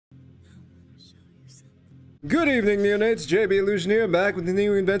Good evening, neonates. JB Illusion here, back with the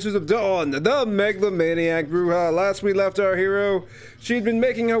new adventures of Dawn, the Megalomaniac Bruja. Last we left our hero, she'd been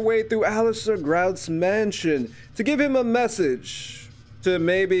making her way through Alistair Grout's mansion to give him a message. To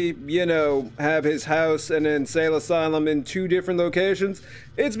maybe, you know, have his house and insane asylum in two different locations.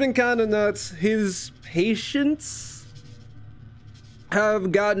 It's been kinda nuts. His patients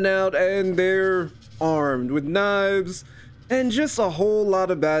have gotten out and they're armed with knives and just a whole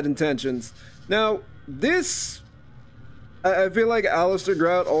lot of bad intentions. Now, this, I feel like Alistair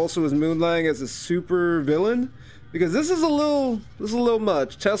Grout also is moonlighting as a super villain, because this is a little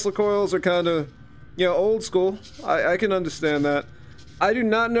much. Tesla coils are kind of, you know, old school. I can understand that. I do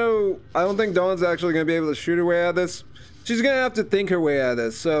not know. I don't think Dawn's actually going to be able to shoot her way out of this. She's going to have to think her way out of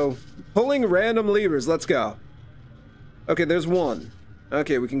this. So, pulling random levers. Let's go. Okay, there's one.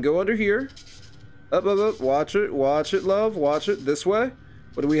 Okay, we can go under here. Up, up, up. Watch it, love. Watch it. This way.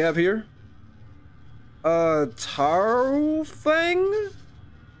 What do we have here? Taro thing?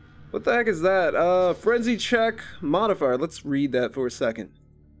 What the heck is that? Frenzy check modifier. Let's read that for a second.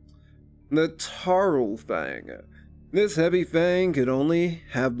 The Taro Fang. This heavy fang could only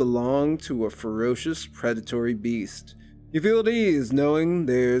have belonged to a ferocious predatory beast. You feel at ease knowing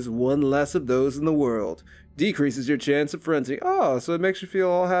there's one less of those in the world. Decreases your chance of frenzy. Oh, so it makes you feel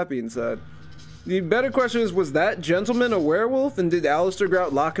all happy inside. The better question is, was that gentleman a werewolf and did Alistair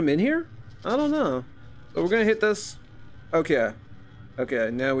Grout lock him in here? I don't know. So we're gonna hit this. Okay. Okay,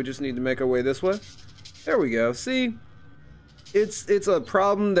 now we just need to make our way this way. There we go. See? It's a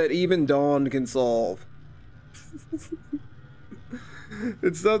problem that even Dawn can solve.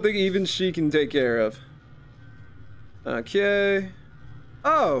 It's something even she can take care of. Okay.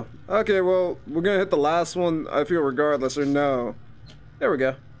 Oh, okay, well, we're gonna hit the last one, I feel, regardless, or no. There we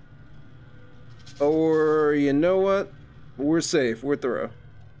go. Or, you know what? We're safe. We're thorough.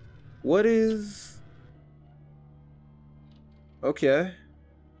 What is... Okay.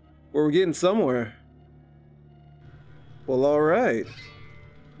 Well, we're getting somewhere. Well, alright.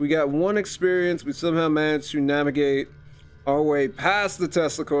 We got one experience. We somehow managed to navigate our way past the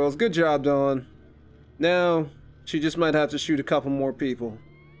Tesla coils. Good job, Dawn. Now, she just might have to shoot a couple more people.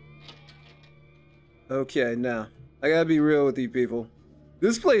 Okay, now, I gotta be real with you people.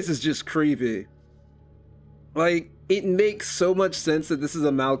 This place is just creepy. Like, it makes so much sense that this is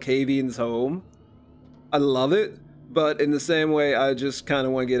a Malkavian's home. I love it. But in the same way, I just kind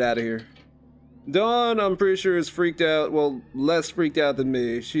of want to get out of here. Dawn, I'm pretty sure, is freaked out. Well, less freaked out than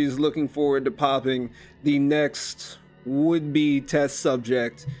me. She's looking forward to popping the next would-be test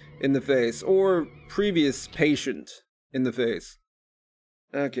subject in the face. Or previous patient in the face.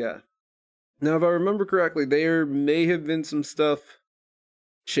 Okay. Now, if I remember correctly, there may have been some stuff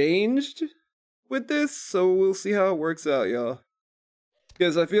changed with this. So we'll see how it works out, y'all.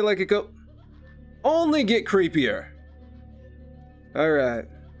 Because I feel like it could only get creepier. Alright.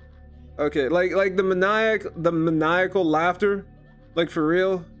 Okay, like the maniacal laughter? Like, for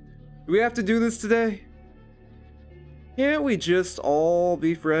real? Do we have to do this today? Can't we just all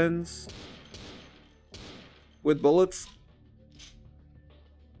be friends? With bullets?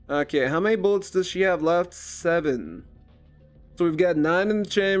 Okay, how many bullets does she have left? 7. So we've got 9 in the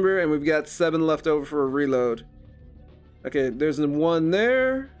chamber, and we've got 7 left over for a reload. Okay, there's 1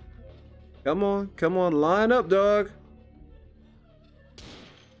 there. Come on, line up, dog.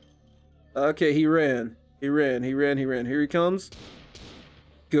 Okay, he ran. Here he comes.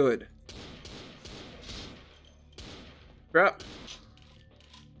 Good. Crap.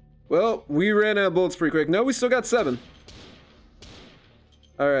 Well, we ran out of bullets pretty quick. No, we still got 7.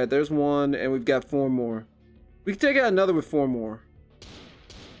 Alright, there's 1, and we've got 4 more. We can take out another with 4 more.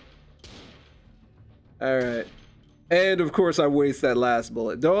 Alright. And of course I waste that last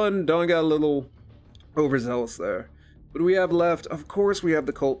bullet. Dawn got a little overzealous there. What do we have left? Of course we have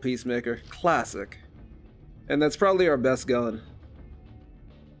the Colt Peacemaker. Classic. And that's probably our best gun.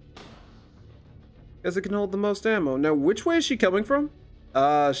 Because it can hold the most ammo. Now, which way is she coming from?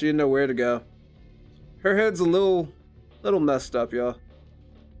 She didn't know where to go. Her head's a little messed up, y'all.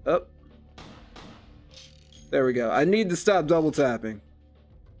 Up. There we go. I need to stop double tapping.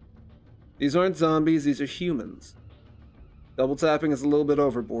 These aren't zombies, these are humans. Double tapping is a little bit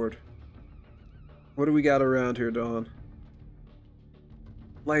overboard. What do we got around here, Dawn?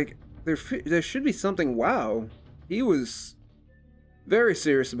 Like, there should be something. Wow. He was very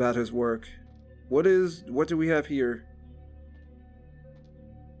serious about his work. What do we have here?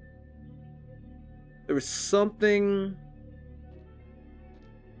 There was something.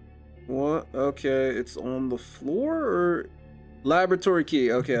 What? Okay, it's on the floor or laboratory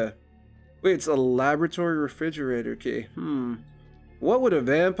key. Okay. Wait, it's a laboratory refrigerator key. What would a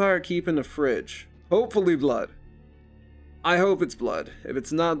vampire keep in the fridge? Hopefully blood. I hope it's blood. If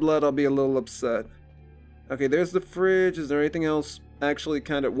it's not blood, I'll be a little upset. Okay, there's the fridge. Is there anything else actually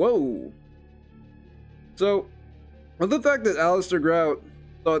kind of... Whoa! So, well, the fact that Alistair Grout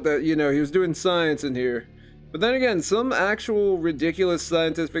thought that, you know, he was doing science in here. But then again, some actual ridiculous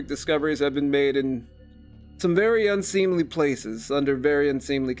scientific discoveries have been made in some very unseemly places, under very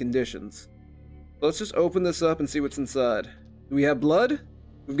unseemly conditions. Let's just open this up and see what's inside. Do we have blood?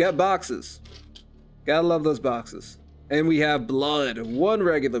 We've got boxes. Gotta love those boxes. And we have blood. One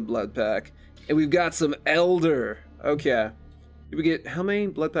regular blood pack. And we've got some elder. Okay. Did we get... How many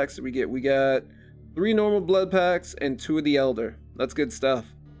blood packs did we get? We got 3 normal blood packs and 2 of the elder. That's good stuff.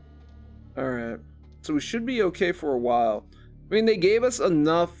 Alright. So we should be okay for a while. I mean, they gave us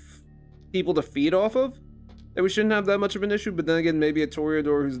enough people to feed off of that we shouldn't have that much of an issue. But then again, maybe a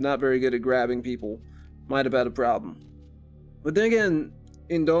Toreador who's not very good at grabbing people might have had a problem. But then again,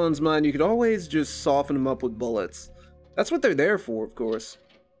 in Dawn's mind, you could always just soften them up with bullets. That's what they're there for, of course.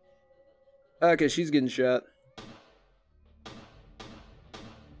 Okay, she's getting shot.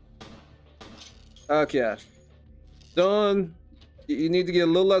 Okay. Dawn, you need to get a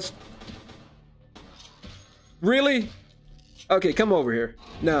little less... Really? Okay, come over here.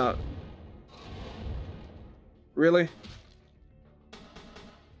 No. Really?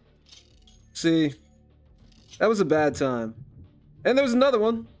 See? That was a bad time. And there was another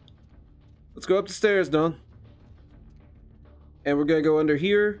one. Let's go up the stairs, Dawn. And we're gonna go under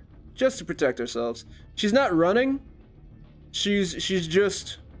here just to protect ourselves. She's not running. She's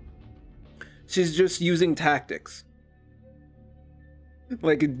just using tactics.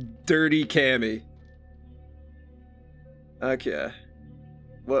 Like a dirty Cammy. Okay.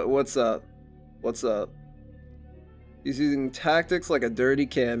 What's up? What's up? He's using tactics like a dirty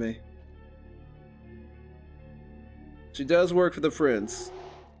Cammy. She does work for the Prince.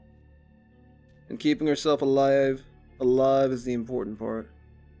 And keeping herself alive is the important part.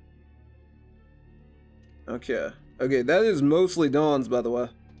 Okay. Okay, that is mostly Dawn's, by the way.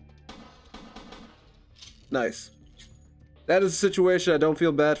 Nice. That is a situation I don't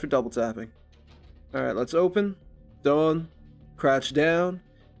feel bad for double tapping. Alright, let's open. Dawn, crouch down.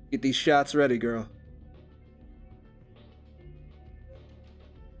 Get these shots ready, girl.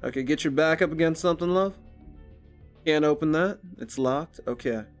 Okay, get your back up against something, love. Can't open that. It's locked.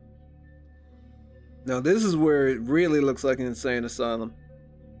 Okay. Now this is where it really looks like an insane asylum.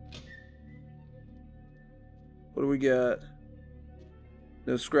 What do we got?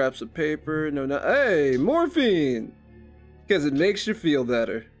 No scraps of paper. No, hey, morphine! Because it makes you feel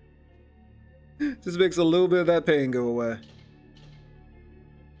better. Just makes a little bit of that pain go away.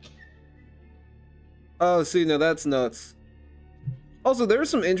 Oh, see, now that's nuts. Also, there are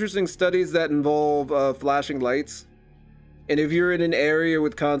some interesting studies that involve flashing lights. And if you're in an area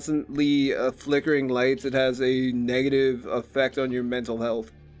with constantly flickering lights, it has a negative effect on your mental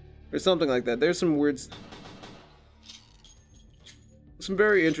health. Or something like that. There's some weird... Some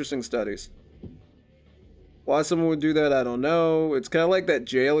very interesting studies. Why someone would do that, I don't know. It's kind of like that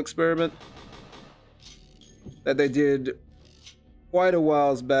jail experiment that they did quite a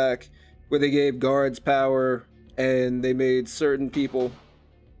while back, where they gave guards power and they made certain people,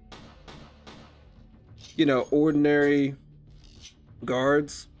 you know, ordinary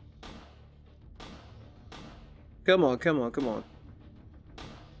guards. Come on, come on, come on.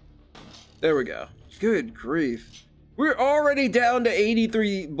 There we go. Good grief. We're already down to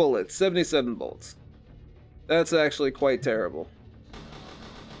 83 bullets, 77 bullets. That's actually quite terrible.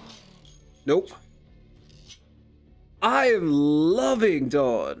 Nope. I am loving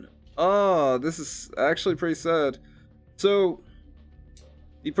Dawn. Oh, this is actually pretty sad. So,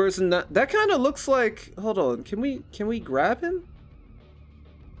 the person that kind of looks like... Hold on, can we grab him?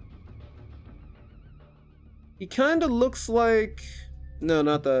 He kind of looks like... No,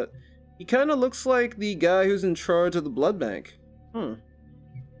 not that. He kind of looks like the guy who's in charge of the blood bank.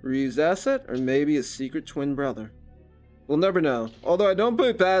 Reeves' asset, or maybe his secret twin brother. We'll never know. Although I don't put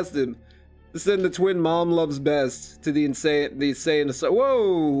it past him to send the twin mom loves best to the insane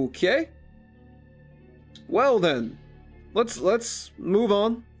whoa, okay. Well then, let's move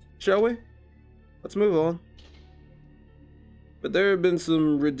on, shall we? Let's move on. But there have been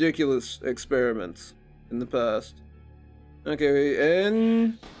some ridiculous experiments in the past. Okay,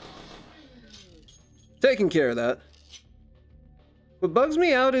 and taking care of that. What bugs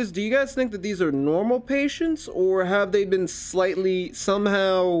me out is, do you guys think that these are normal patients, or have they been slightly,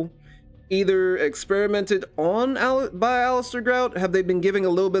 somehow, either experimented on by Alistair Grout? Have they been giving a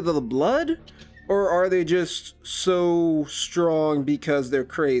little bit of the blood? Or are they just so strong because they're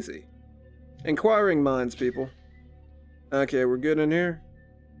crazy? Inquiring minds, people. Okay, we're good in here?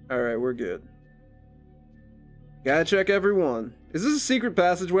 Alright, we're good. Gotta check every one. Is this a secret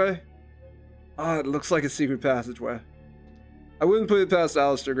passageway? Oh, it looks like a secret passageway. I wouldn't put it past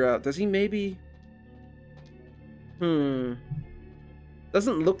Alistair Grout. Does he maybe...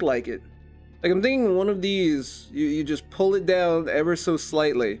 Doesn't look like it. Like, I'm thinking one of these, you just pull it down ever so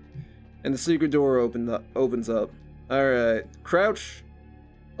slightly, and the secret door opens up. Alright. Crouch.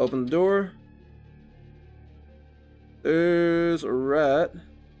 Open the door. There's a rat.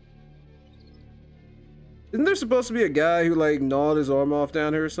 Isn't there supposed to be a guy who, like, gnawed his arm off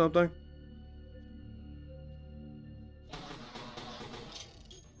down here or something?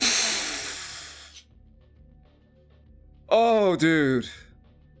 Oh, dude.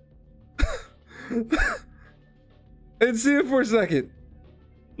 I didn't see it for a second.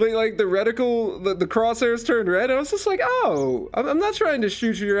 Like the reticle, the crosshairs turned red. I was just like, oh, I'm not trying to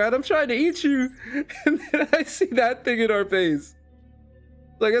shoot you, rat. I'm trying to eat you. And then I see that thing in our face.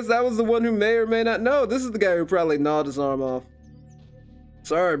 So I guess that was the one who may or may not know. This is the guy who probably gnawed his arm off.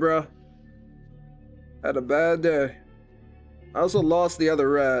 Sorry, bro. Had a bad day. I also lost the other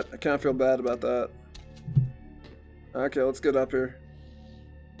rat. I can't feel bad about that. Okay, let's get up here.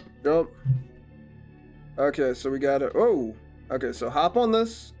 Jump. Okay, so we gotta... Oh! Okay, so hop on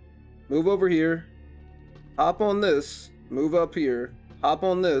this. Move over here. Hop on this. Move up here. Hop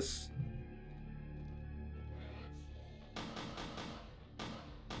on this.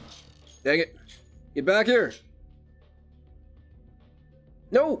 Dang it. Get back here.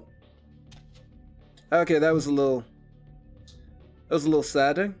 No! Okay, that was a little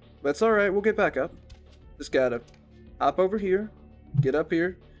saddening. But it's alright, we'll get back up. Just gotta hop over here. Get up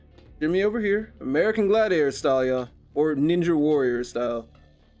here. Get me over here. American Gladiator style, y'all. Or Ninja Warrior style.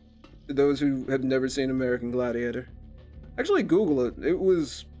 To those who have never seen American Gladiator. Actually, Google it. It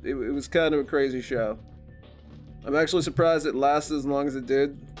was kind of a crazy show. I'm actually surprised it lasted as long as it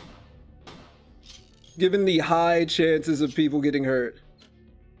did. Given the high chances of people getting hurt.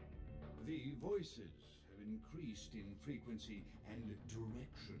 The voices have increased in frequency and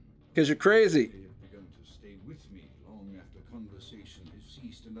direction. Because you're crazy. They have begun to stay with me long after conversation has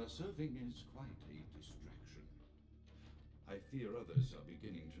ceased, and our serving is quite a distraction. I fear others are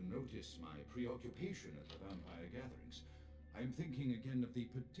beginning to notice my preoccupation at the vampire gatherings. I am thinking again of the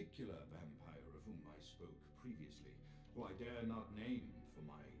particular vampire of whom I spoke previously, who I dare not name for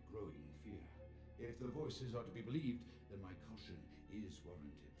my growing fear. If the voices are to be believed, then my caution is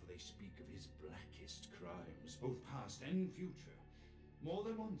warranted, for they speak of his blackest crimes, both past and future. More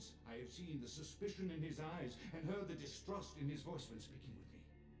than once, I have seen the suspicion in his eyes and heard the distrust in his voice when speaking with me.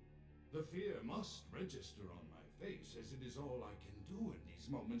 The fear must register on my face, as it is all I can do in these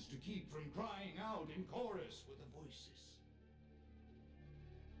moments to keep from crying out in chorus with the voices.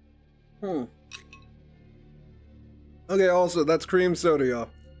 Okay, also, that's cream soda, y'all.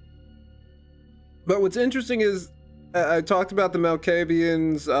 But what's interesting is, I talked about the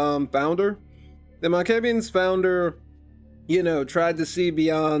Malkavian's founder. The Malkavian's founder, you know, tried to see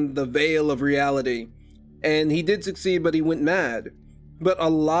beyond the veil of reality. And he did succeed, but he went mad. But a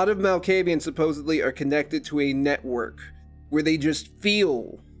lot of Malkavians supposedly are connected to a network where they just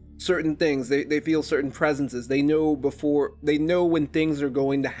feel certain things. They feel certain presences. They know when things are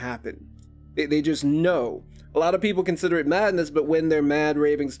going to happen. They just know. A lot of people consider it madness, but when their mad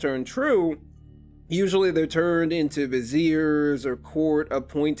ravings turn true, usually they're turned into viziers or court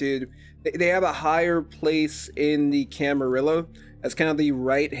appointed. They have a higher place in the Camarilla as kind of the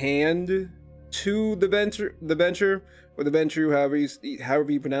right hand to the venture, or the Ventrue,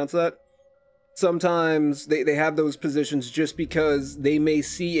 however you pronounce that. Sometimes they have those positions just because they may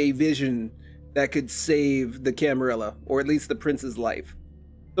see a vision that could save the Camarilla, or at least the prince's life.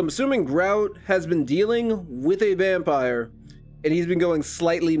 So I'm assuming Grout has been dealing with a vampire, and he's been going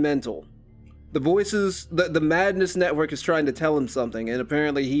slightly mental. The voices, the Madness Network is trying to tell him something, and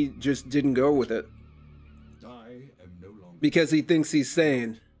apparently he just didn't go with it. I am no longer... Because he thinks he's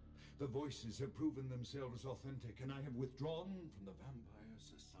sane. The voices have proven themselves authentic, and I have withdrawn from the Vampire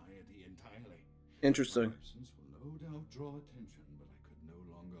Society entirely. Interesting. My absence will no doubt draw attention, but I could no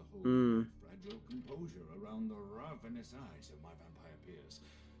longer hold my fragile composure around the ravenous eyes of my vampire peers,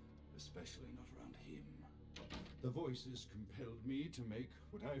 especially not around him. The voices compelled me to make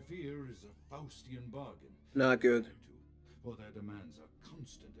what I fear is a Faustian bargain. Not good. For their demands are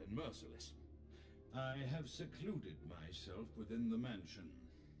constant and merciless. I have secluded myself within the mansion.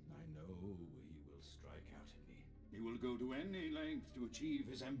 I know he will strike out at me. He will go to any length to achieve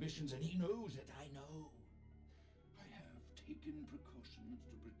his ambitions, and he knows it, I know. I have taken precautions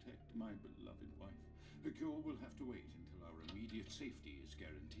to protect my beloved wife, The cure will have to wait until our immediate safety is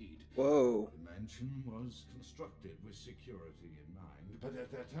guaranteed. Whoa. The mansion was constructed with security in mind, but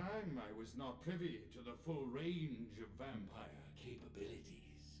at that time I was not privy to the full range of vampire capabilities.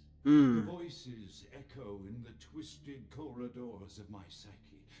 The voices echo in the twisted corridors of my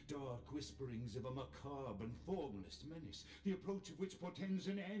psyche, dark whisperings of a macabre and formless menace, the approach of which portends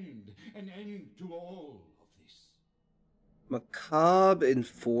an end to all of this. Macabre and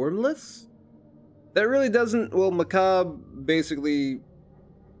formless? That really doesn't... Well, macabre basically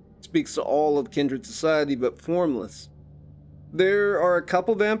speaks to all of kindred society, but formless. There are a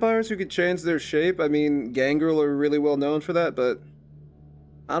couple vampires who could change their shape. I mean, Gangrel are really well known for that, but...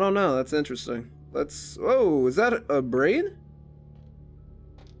 I don't know, that's interesting. Let's... Oh, is that a brain?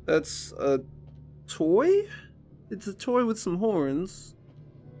 That's a toy? It's a toy with some horns.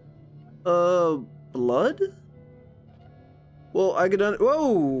 Blood? Well, I could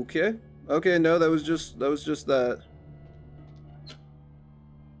whoa, okay. Okay, no, that was just that.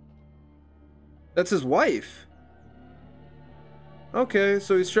 That's his wife. Okay,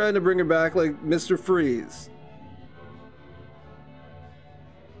 so he's trying to bring her back like Mr. Freeze.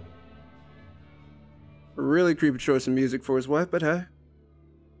 A really creepy choice of music for his wife, but hey.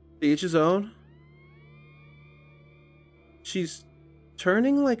 Each his own. She's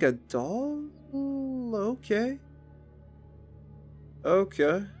turning like a doll? Okay.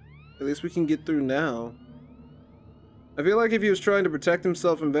 Okay. At least we can get through now. I feel like if he was trying to protect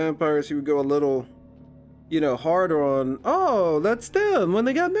himself from vampires, he would go a little, you know, harder on... Oh, that's them when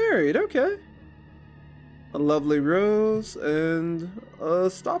they got married. Okay. A lovely rose and a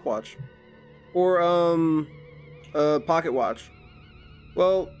stopwatch. Or, a pocket watch.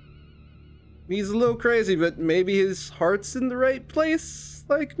 Well, he's a little crazy, but maybe his heart's in the right place,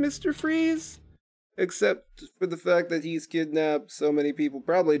 like Mr. Freeze? Except for the fact that he's kidnapped so many people,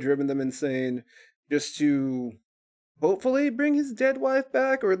 probably driven them insane, just to hopefully bring his dead wife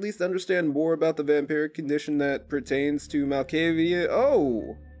back, or at least understand more about the vampiric condition that pertains to Malkavia.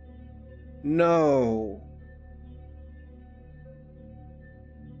 Oh! No.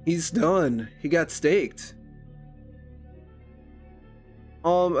 He's done. He got staked.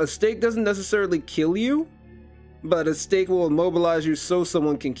 A stake doesn't necessarily kill you, but a stake will immobilize you so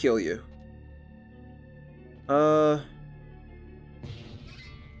someone can kill you.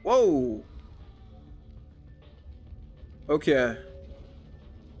 Whoa! Okay.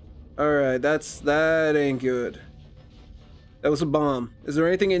 Alright, that ain't good. That was a bomb. Is there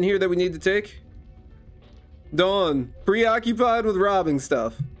anything in here that we need to take? Dawn, preoccupied with robbing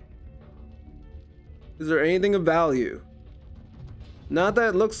stuff. Is there anything of value? Not that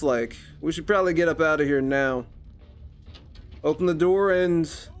it looks like. We should probably get up out of here now. Open the door and...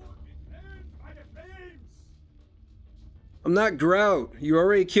 I'm not Grout. You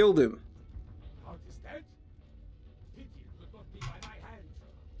already killed him. Grout is dead? Pity could not be by my hand.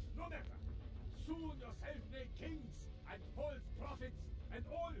 No matter. Soon your self-made kings and false prophets and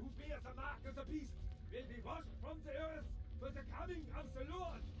all who bear the mark of the beast will be washed from the earth for the coming of the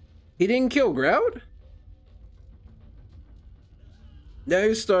Lord. He didn't kill Grout? Now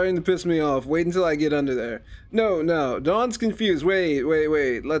you're starting to piss me off. Wait until I get under there. No, no. Dawn's confused. Wait.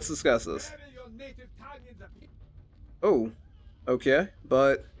 Let's discuss this. Oh. Okay.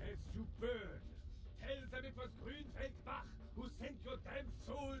 But... As you burn, tell them it was Grünfeldbach who sent your damned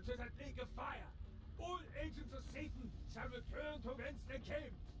soul to that lake of fire. All agents of Satan shall return to whence they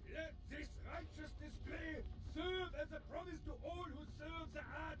came. Let this righteous display serve as a promise to all who serve the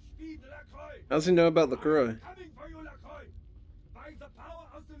Archfiend Lacroix. How does he know about Lacroix? Coming for you, Lacroix. By the power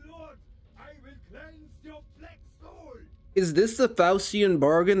of the Lord, I will cleanse your black soul. Is this the Faustian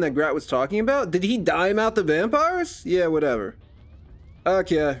bargain that Grat was talking about? Did he dime out the vampires? Yeah, whatever.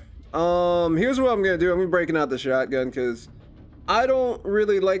 Okay. Here's what I'm gonna do. I'm gonna breaking out the shotgun because I don't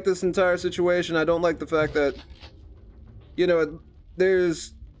really like this entire situation. I don't like the fact that, you know,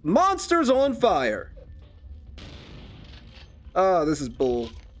 there's monsters on fire. Oh, this is bull.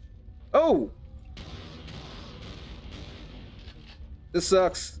 Oh! This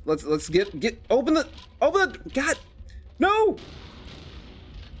sucks. Let's open the God. No!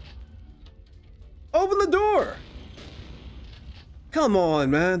 Open the door. Come on,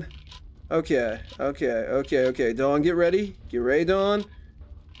 man. Okay. Dawn, get ready. Get ready, Dawn.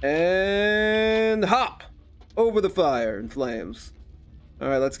 And hop over the fire and flames. All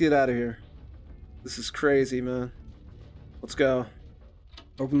right, let's get out of here. This is crazy, man. Let's go.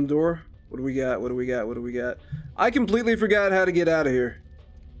 Open the door. What do we got? I completely forgot how to get out of here.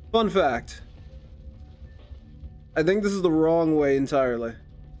 Fun fact. I think this is the wrong way entirely.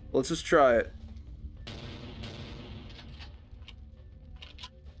 Let's just try it.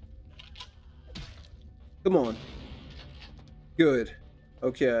 Come on. Good.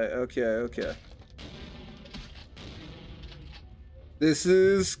 Okay. This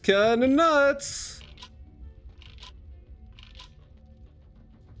is kind of nuts.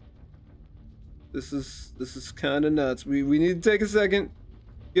 This is kind of nuts. We need to take a second,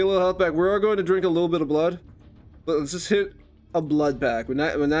 get a little health back. We are going to drink a little bit of blood, but let's just hit a blood pack. We're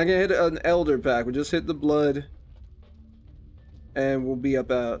not gonna hit an elder pack. We just hit the blood, and we'll be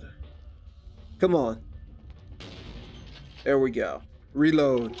up out. Come on. There we go.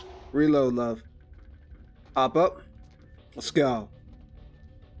 Reload, love. Hop up. Let's go.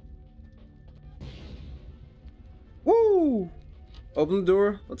 Woo! Open the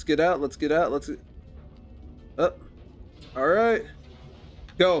door. Let's get out. Let's up. All right.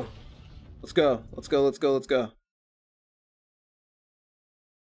 Go. Let's go.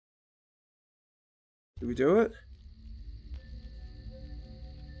 Did we do it?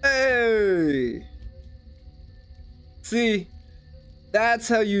 Hey! See? That's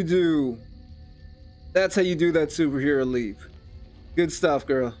how you do that superhero leap. Good stuff,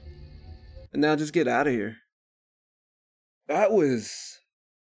 girl. And now just get out of here. That was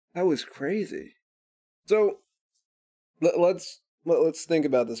crazy. So let's think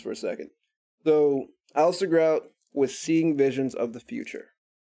about this for a second. So Alistair Grout was seeing visions of the future,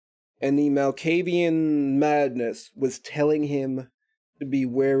 and the Malkavian madness was telling him to be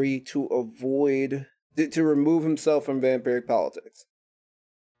wary, to avoid, to remove himself from vampiric politics,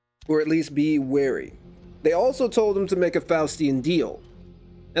 or at least be wary. They also told him to make a Faustian deal.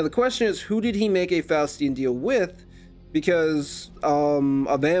 Now the question is, who did he make a Faustian deal with? Because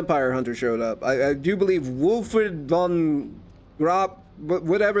a vampire hunter showed up. I do believe Wolfred von Grop,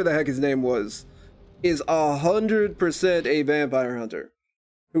 whatever the heck his name was, is 100% a vampire hunter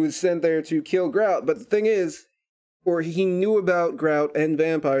who was sent there to kill Grout. But the thing is, or he knew about Grout and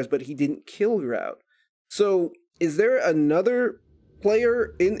vampires, but he didn't kill Grout. So is there another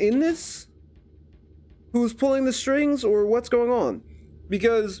player in this who's pulling the strings, or what's going on?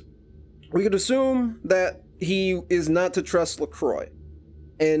 Because we could assume that he is not to trust LaCroix,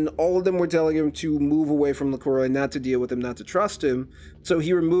 and all of them were telling him to move away from LaCroix, not to deal with him, not to trust him. So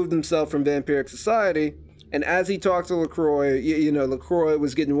he removed himself from vampiric society, and as he talked to LaCroix, you know, LaCroix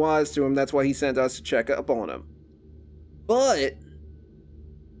was getting wise to him. That's why he sent us to check up on him. But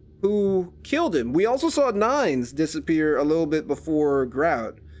who killed him? We also saw Nines disappear a little bit before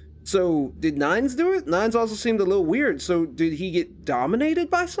Grout. So did Nines do it? Nines also seemed a little weird. So did he get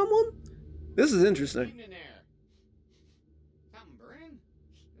dominated by someone? This is interesting. Evening there. Something burning?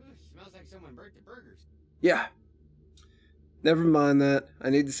 Ugh, smells like someone burnt the burgers. Yeah. Never mind that. I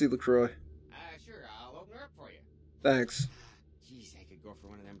need to see LaCroix. Sure, I'll open her up for you. Thanks. Jeez, I could go for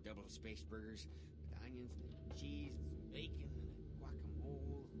one of them double spaced burgers with onions and cheese and bacon and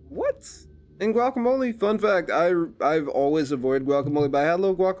guacamole. What? And guacamole? Fun fact, I've always avoided guacamole, but I had a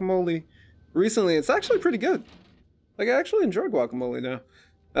little guacamole recently. It's actually pretty good. Like, I actually enjoy guacamole now.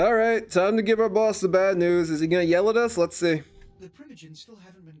 Alright, time to give our boss the bad news. Is he gonna yell at us? Let's see. The Primogens still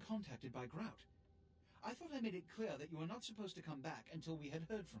haven't been contacted by Grout. I thought I made it clear that you were not supposed to come back until we had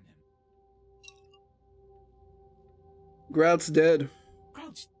heard from him. Grout's dead.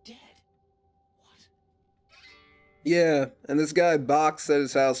 Grout's dead? What? Yeah, and this guy Bach set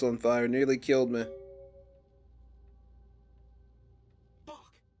his house on fire, nearly killed me.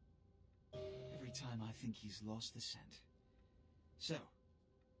 Bach! Every time I think he's lost the scent. So,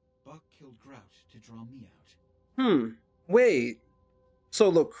 Buck killed Grout to draw me out. Wait. So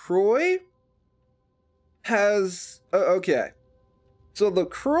LaCroix has... okay. So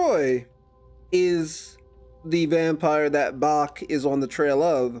LaCroix is the vampire that Bach is on the trail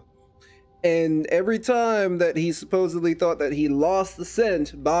of. And every time that he supposedly thought that he lost the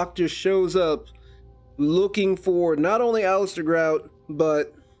scent, Bach just shows up looking for not only Alistair Grout,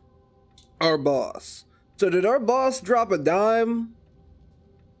 but our boss. So did our boss drop a dime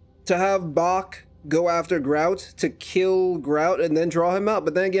to have Bach go after Grout to kill Grout and then draw him out?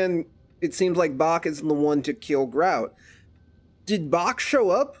 But then again, it seems like Bach isn't the one to kill Grout. Did Bach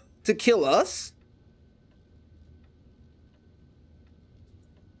show up to kill us?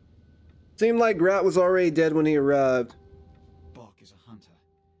 Seemed like Grout was already dead when he arrived. Bach is a hunter.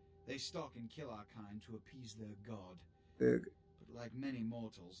 They stalk and kill our kind to appease their god. Big. But like many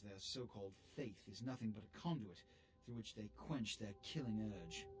mortals, their so-called faith is nothing but a conduit through which they quench their killing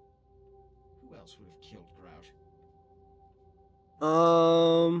urge. Who else would have killed Grout?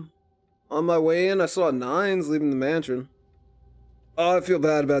 On my way in, I saw Nines leaving the mansion. Oh, I feel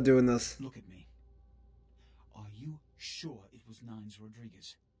bad about doing this. Look at me. Are you sure it was Nines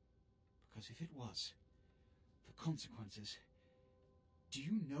Rodriguez? Because if it was, the consequences... Do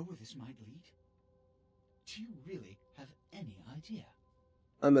you know where this might lead? Do you really have any idea?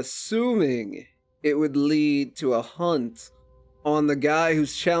 I'm assuming it would lead to a hunt on the guy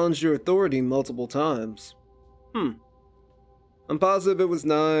who's challenged your authority multiple times. I'm positive it was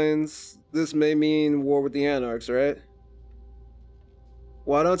nines. This may mean war with the Anarchs, right?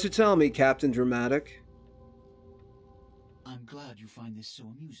 Why don't you tell me, Captain Dramatic? I'm glad you find this so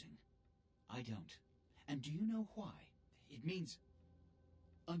amusing. I don't. And do you know why? It means,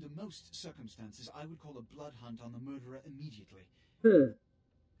 under most circumstances, I would call a blood hunt on the murderer immediately.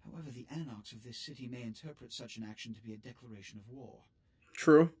 However, the Anarchs of this city may interpret such an action to be a declaration of war.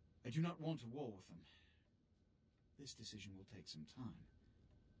 True. I do not want a war with them. This decision will take some time.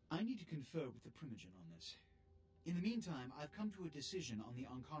 I need to confer with the Primogen on this. In the meantime, I've come to a decision on the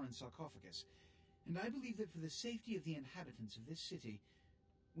Ankaran sarcophagus, and I believe that for the safety of the inhabitants of this city,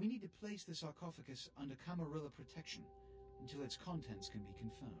 we need to place the sarcophagus under Camarilla protection until its contents can be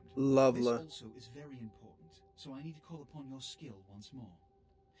confirmed. Lovely. This also is very important, so I need to call upon your skill once more.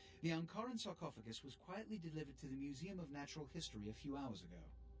 The Ankaran sarcophagus was quietly delivered to the Museum of Natural History a few hours ago.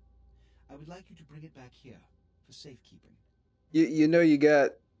 I would like you to bring it back here for safekeeping. You know you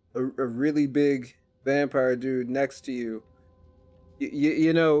got a really big vampire dude next to you.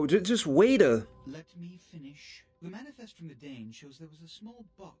 You know, just wait a... Let me finish. The manifest from the Dane shows there was a small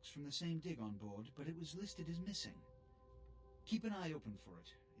box from the same dig on board, but it was listed as missing. Keep an eye open for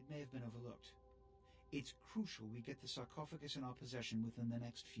it. It may have been overlooked. It's crucial we get the sarcophagus in our possession within the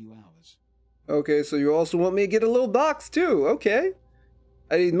next few hours. Okay, so you also want me to get a little box too. Okay.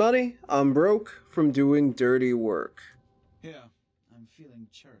 I need money. I'm broke from doing dirty work. Here, I'm feeling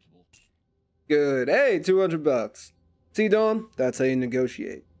charitable. Good. Hey, 200 bucks. See, Dawn? That's how you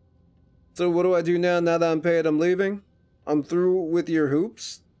negotiate. So what do I do now that I'm paid I'm leaving? I'm through with your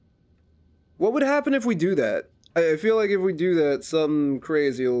hoops? What would happen if we do that? I feel like if we do that, something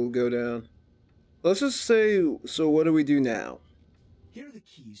crazy will go down. Let's just say, so what do we do now? Here are the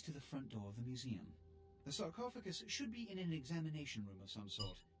keys to the front door of the museum. The sarcophagus should be in an examination room of some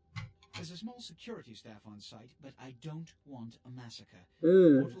sort. There's a small security staff on site, but I don't want a massacre.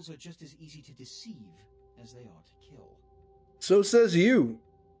 Mortals are just as easy to deceive as they are to kill. So says you.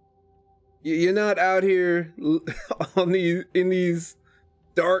 You're not out here in these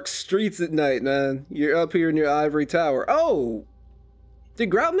dark streets at night, man. You're up here in your ivory tower. Oh! Did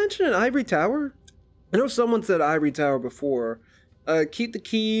Grout mention an ivory tower? I know someone said ivory tower before. Keep the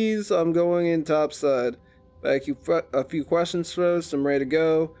keys. I'm going in topside. A few questions first. I'm ready to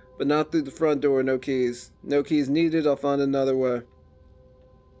go. But not through the front door. No keys. No keys needed. I'll find another way.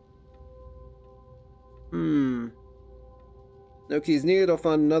 No keys needed. I'll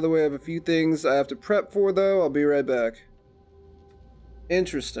find another way. I have a few things I have to prep for, though. I'll be right back.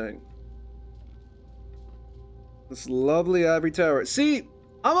 Interesting. This lovely ivory tower. See,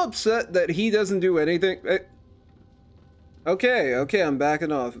 I'm upset that he doesn't do anything. Okay, I'm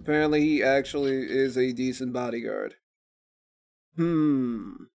backing off. Apparently he actually is a decent bodyguard.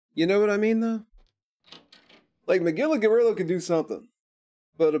 You know what I mean, though? Like, McGilligan could do something.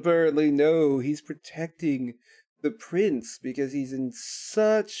 But apparently, no, he's protecting the prince because he's in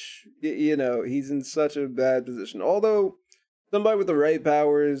such, he's in such a bad position. Although, somebody with the right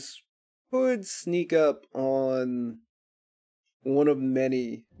powers could sneak up on one of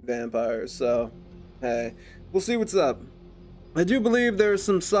many vampires. So, hey, we'll see what's up. I do believe there's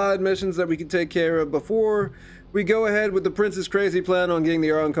some side missions that we can take care of before we go ahead with the prince's crazy plan on getting the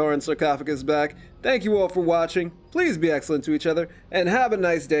Ankaran sarcophagus back. Thank you all for watching. Please be excellent to each other and have a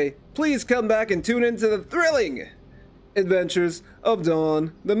nice day. Please come back and tune into the thrilling adventures of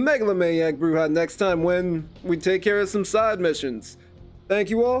Dawn, the Megalomaniac Bruja, next time when we take care of some side missions. Thank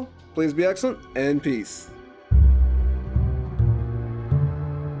you all. Please be excellent and peace.